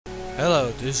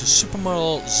Hello, this is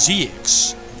Supermodel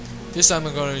ZX. This time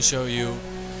I'm going to show you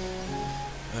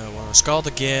what it's called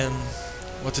again,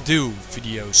 what to do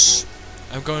videos.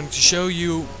 I'm going to show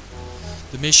you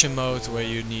the mission mode where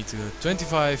you need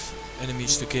 25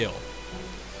 enemies to kill.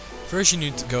 First you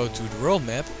need to go to the world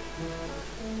map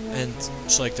and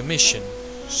select the mission.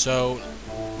 So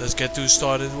let's get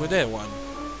started with that one.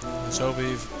 Let's hope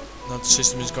if not the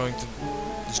system is going to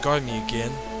discard me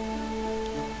again.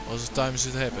 Most of the times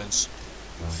it happens.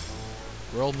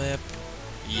 World map,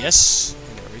 yes,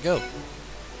 and there we go.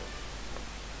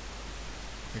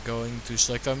 We're going to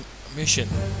select our mission.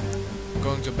 We're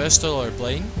going to bestseller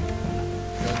plane.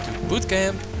 We're going to boot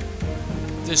camp.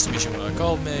 This is the mission what I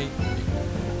called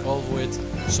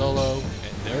with solo,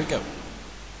 and there we go.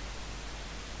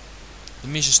 The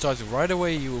mission started right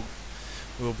away. You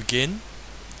will begin.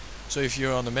 So if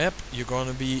you're on the map, you're going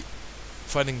to be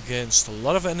fighting against a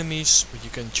lot of enemies, but you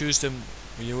can choose them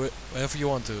whenever you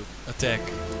want to attack.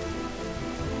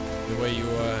 The way you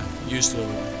used to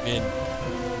win.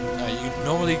 You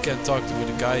normally can talk with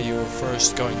the guy you were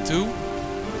first going to.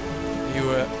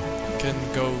 You can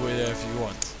go wherever you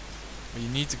want. But you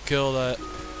need to kill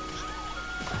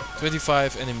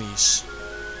 25 enemies.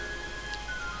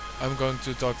 I'm going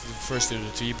to talk to the first to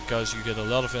the tree because you get a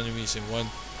lot of enemies in one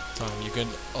time. You can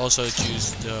also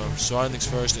choose the surroundings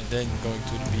first and then going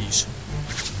to the bees.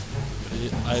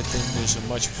 But I think there's a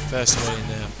much faster way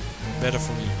and better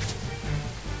for me.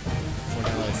 For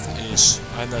my life is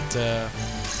I'm not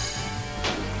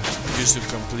used to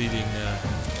completing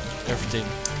everything.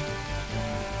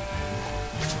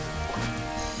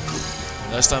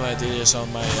 Last time I did this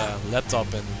on my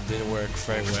laptop and it didn't work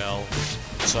very well.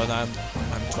 So now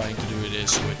I'm trying to do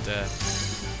this with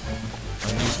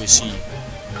my new PC.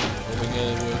 Hoping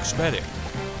it works better.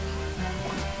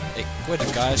 Hey, quit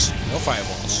it guys, no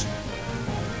fireballs.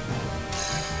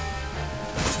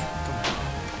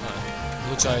 Come on.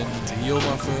 Looks like I need to heal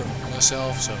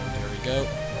myself, so there we go.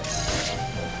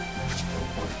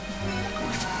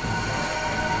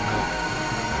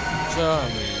 So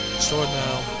I'm restored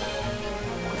now.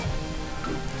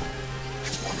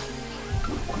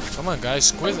 Come on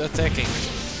guys, quit attacking.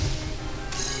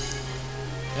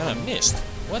 And I missed.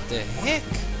 What the heck?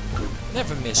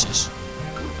 Never misses.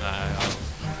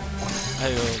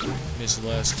 I missed the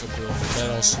last couple of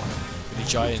battles with the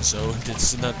giants, so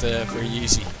it's not very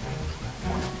easy.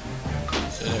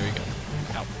 So there we go.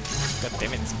 Ow. God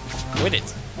damn it. Quit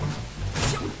it.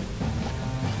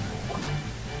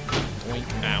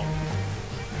 Doink. Ow.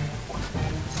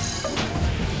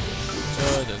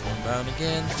 So there's one down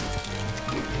again.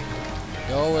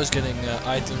 You're always getting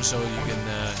items so you can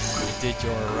edit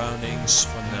your surroundings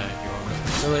from your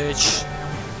village.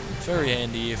 Very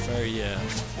handy, very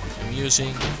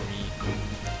amusing for me.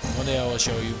 One day I will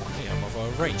show you. Hey, I'm of a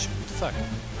range. What the fuck?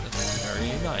 That's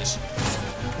very nice.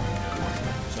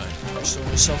 So I restore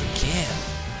myself again.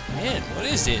 Man, what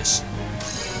is this?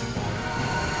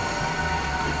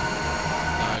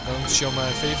 I'm going to show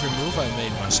my favorite move I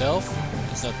made myself.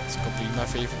 It's not completely my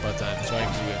favorite, but I'm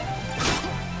trying to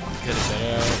get it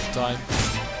better all the time.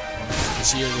 You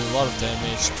see it a lot of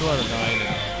damage, 2 out of 9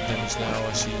 damage now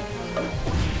I see.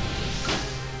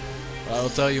 But I will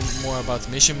tell you more about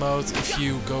the mission mode. If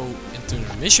you go into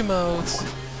the mission mode,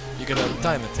 you get a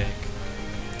time attack.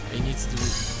 And you need to do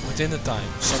it within the time.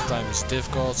 Sometimes it's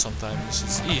difficult, sometimes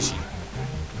it's easy.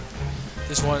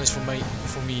 This one is for me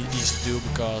easy to do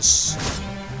because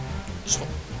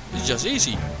it's just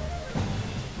easy.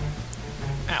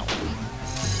 Ow.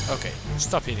 Okay,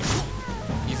 stop hitting me.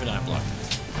 Even I blocked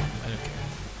it. I don't care.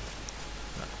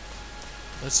 No.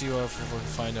 Let's see if we can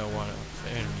find out one of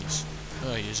the enemies.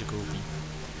 Oh, here's a groupie.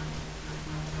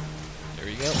 There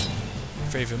you go.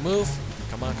 Favorite move.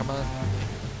 Come on, come on.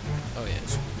 Oh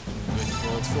yes. Good for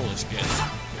old foolish again.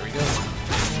 There we go.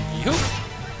 Yoo-hoo!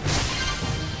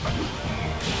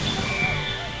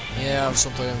 Yeah, I have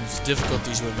sometimes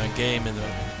difficulties with my game and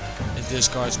it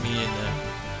discards me and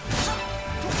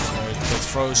get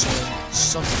frozen,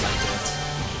 something like that.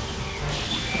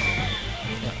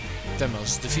 Yeah,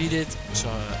 Temos defeated, so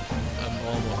I'm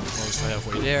almost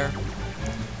halfway there.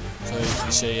 So if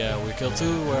you say we killed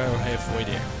 2, we're halfway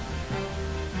there.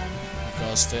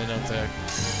 Because they're not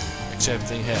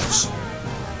accepting halves.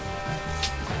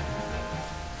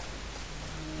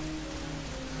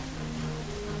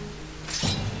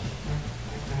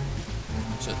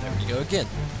 So there we go again.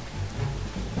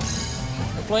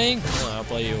 You're playing? No, I'll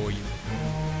play you or you.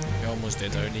 You're almost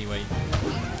dead anyway.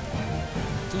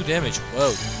 2 damage.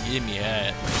 Whoa, you hit me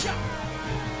head.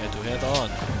 Head to head on.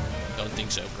 Don't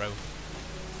think so, bro.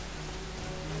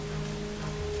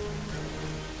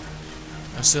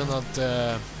 I'm still not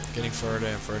getting further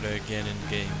and further again in the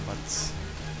game, but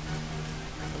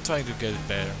I'm trying to get it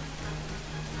better.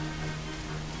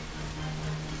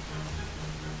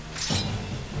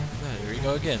 Ah, here we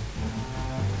go again.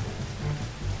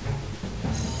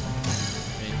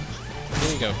 And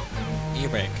there you go.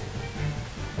 Earback.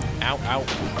 Ow, ow.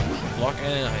 Block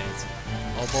and hit.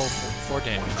 Elbow for 4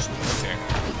 damage. Not fair.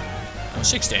 Oh,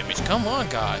 6 damage. Come on,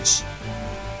 guys.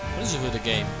 What is it with the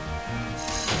game?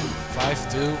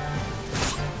 5, 2.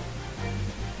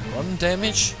 1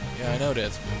 damage? Yeah, I know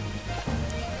that.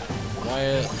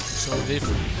 Why so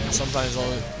different? Sometimes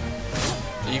all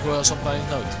equal, sometimes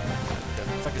not. What the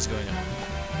fuck is going on?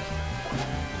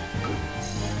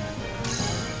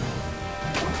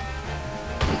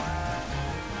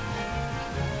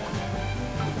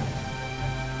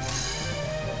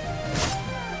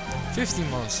 $50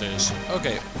 monsters.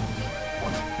 Okay.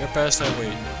 We're past that way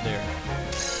there.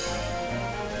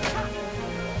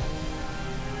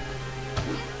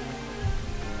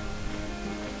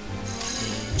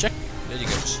 Check. There he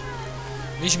goes.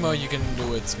 Mission mode you can do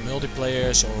with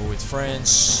multiplayers or with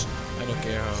friends. I don't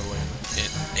care how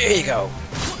there you go.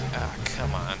 Ah,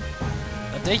 come on.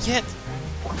 Not dead yet?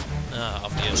 Ah,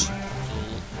 obvious.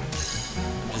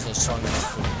 I'm just not strong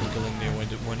enough for killing me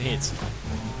with one hit.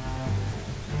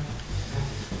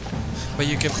 But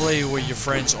you can play with your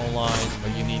friends online,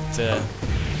 but you need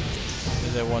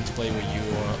they want to play with you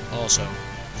also.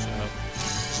 So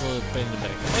it's a little pain in the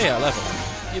back. Hey, I level.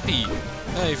 Yippee!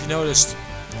 Now, if you noticed,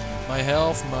 my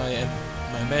health, my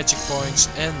magic points,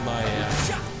 and my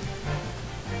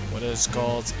what is it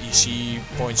called, EC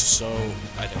points. So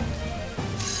I don't.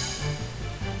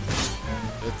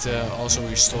 It also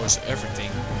restores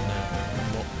everything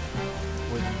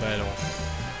with the battle.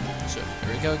 So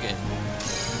here we go again.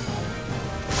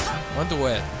 1 to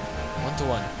 1. 1 to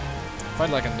 1. Fight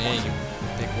like a man, you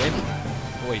big wimp.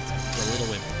 Wait, you little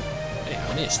wimp. Hey,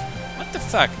 I missed. What the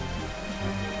fuck?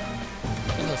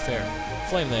 That's not fair.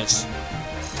 Flame Lance.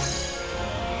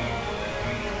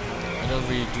 I don't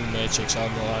really do magics,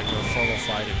 I'm like a follow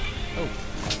fighter. Oh,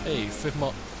 hey,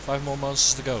 5 more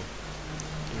monsters to go.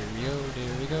 There we go,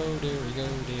 there we go, there we go,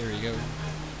 there we go.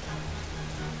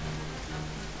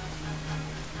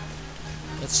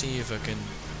 Let's see if I can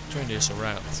turn this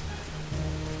around.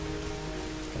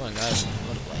 Come on, guys,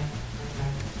 let it play.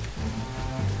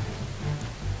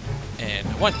 And a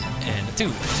 1, and a 2,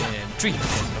 and a 3, and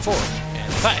a 4,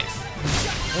 and a 5.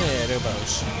 Yeah, there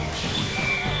goes.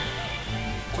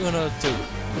 202.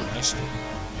 Nice.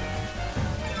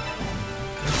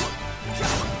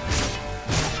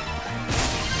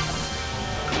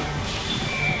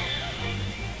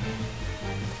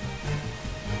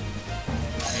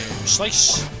 And slice.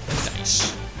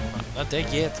 Nice. Not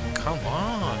dead yet. Come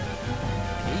on. I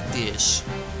hate this.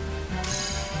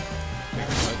 Here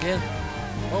we go again.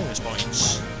 Bonus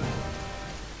points.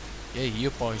 Yeah,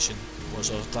 heal poison.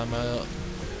 Most of the time I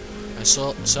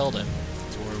sell them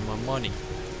to earn my money.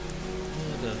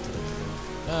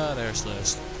 Ah, there's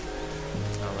last.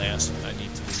 Last. I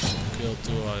need to kill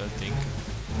 2, I think.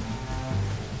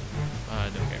 I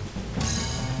don't care.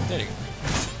 There you go.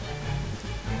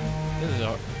 This is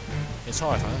hard. It's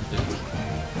hard, huh, dude?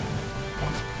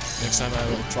 Next time I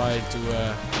will try to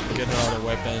get another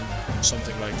weapon.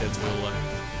 Something like that will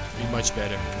be much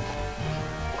better.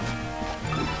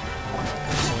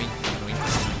 Oink, oink.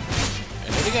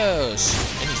 And there he goes!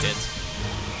 And he's dead.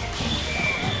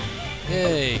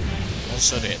 Yay!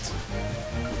 Also dead.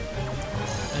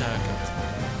 Ah,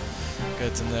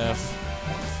 good enough.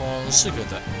 For the secret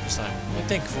this time. Hey,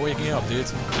 thank you for waking up, dude.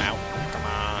 Ow, come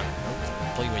on.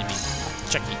 Don't play with me.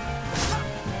 Chucky.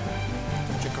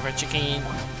 Chucky chicken.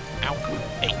 Ow.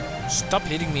 Hey, stop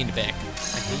hitting me in the back.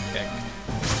 I hate back.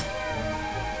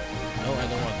 No, I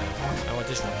don't want that. I want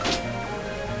this one.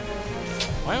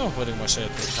 Why am I putting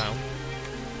myself down?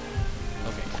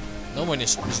 Okay. No one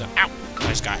is. Ow!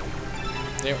 Nice guy.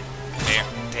 There,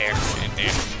 and there,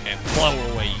 and blow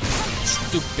away, you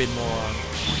stupid moron.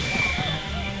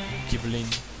 Gibbling.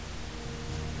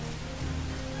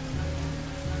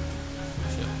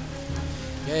 So,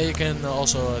 yeah, you can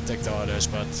also attack the others,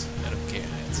 but I don't care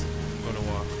yet. I'm gonna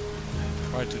walk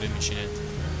right to the mission end.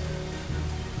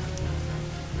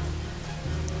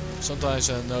 Sometimes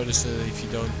I notice that if you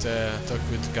don't talk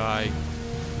with the guy,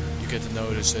 you get to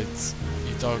notice that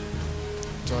you talk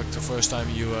the first time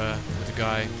you with the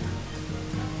guy.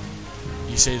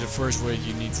 You say the first word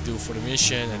you need to do for the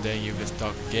mission, and then you just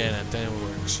talk again, and then it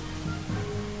works.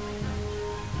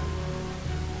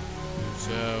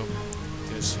 So,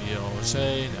 this you always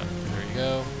say. No, there you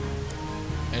go.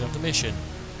 End of the mission.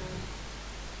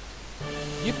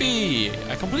 Yippee!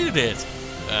 I completed it.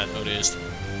 I noticed.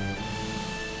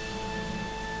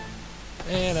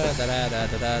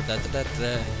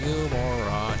 You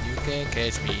moron, you can't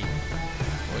catch me.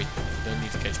 Wait, you don't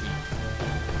need to catch me.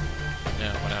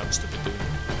 Yeah, what I'm stupid doing.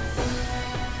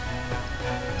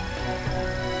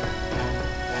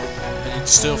 I need to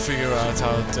still figure out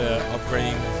how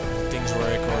upgrading things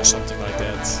work or something like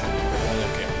that. I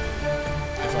don't care.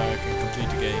 If I can complete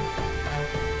the game.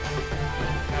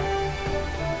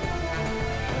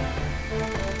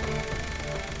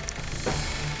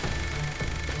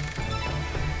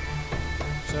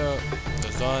 So,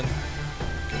 that's done.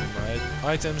 Give me my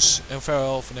items and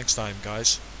farewell for next time,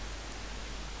 guys.